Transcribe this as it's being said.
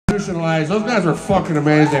institutionalized. Those guys were fucking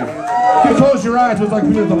amazing. If you close your eyes, it was like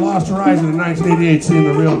being at the Lost Horizon in 1988, seeing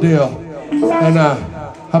the real deal. And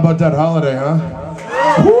how about that holiday,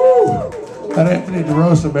 huh? Woo! That Anthony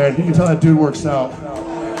DeRosa, man, you can tell that dude works out.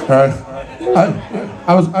 All right.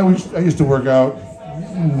 I used to work out.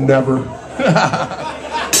 Never.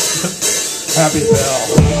 Happy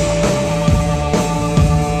Bell.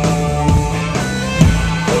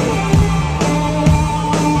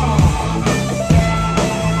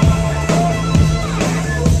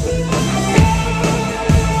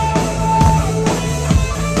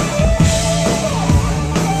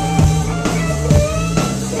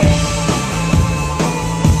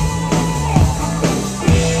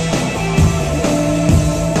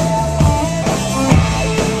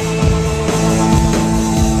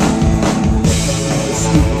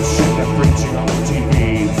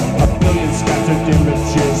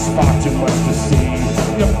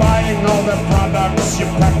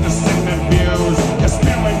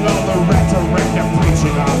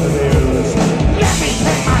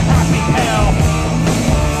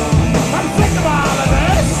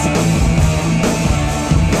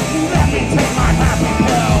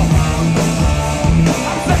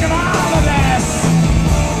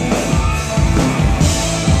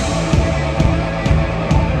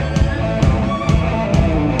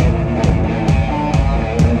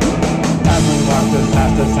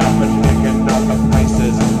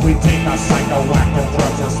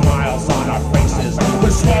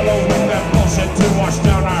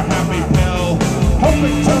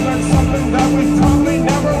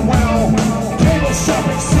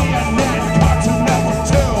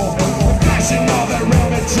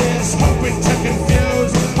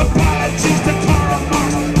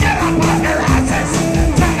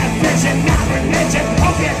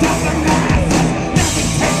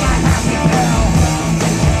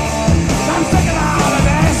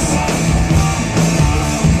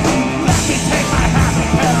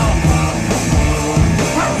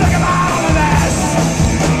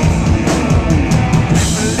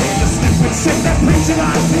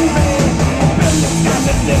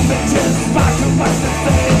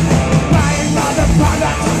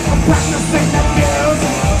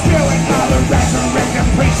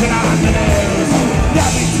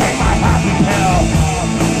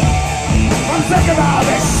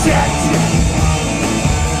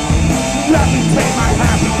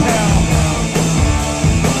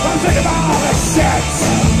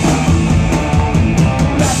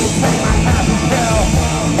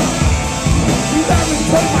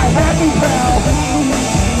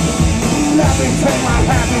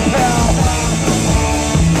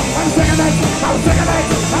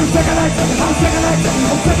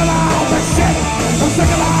 I'm sick of all the shit. I'm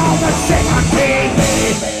sick of all the shit on TV.